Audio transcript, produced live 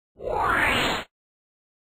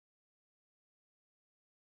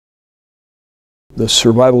The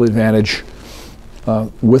survival advantage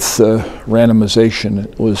with the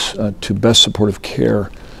randomization was to best supportive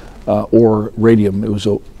care or radium. It was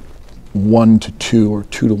a 1 to 2 or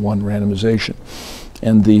 2 to 1 randomization.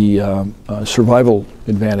 And the survival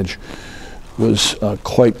advantage was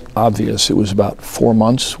quite obvious. It was about 4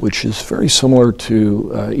 months, which is very similar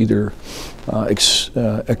to either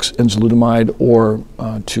enzalutamide or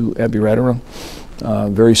to abiraterone,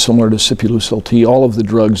 very similar to Sipuleucel-T. All of the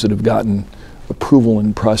drugs that have gotten approval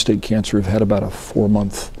in prostate cancer have had about a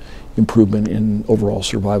 4-month improvement in overall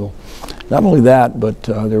survival. Not only that, but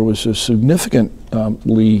there was a significant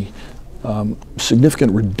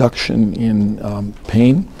reduction in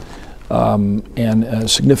pain and a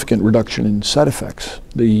significant reduction in side effects.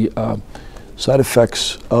 The side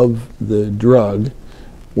effects of the drug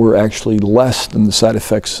were actually less than the side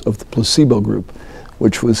effects of the placebo group,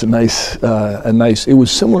 which was a nice, it was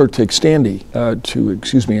similar to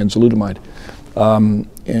enzalutamide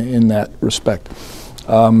in that respect.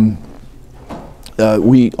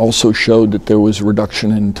 We also showed that there was a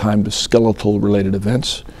reduction in time to skeletal related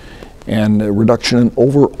events and a reduction in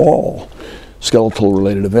overall skeletal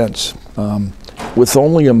related events with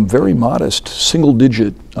only a very modest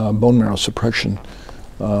single-digit bone marrow suppression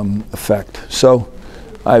effect. So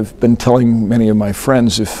I've been telling many of my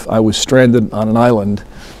friends if I was stranded on an island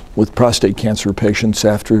with prostate cancer patients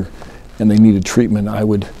and they needed treatment, I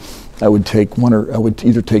would take I would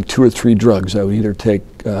either take 2 or 3 drugs. I would either take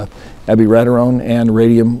abiraterone and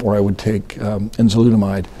radium, or I would take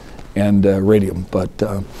enzalutamide and radium. But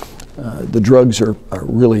the drugs are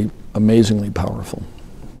really amazingly powerful.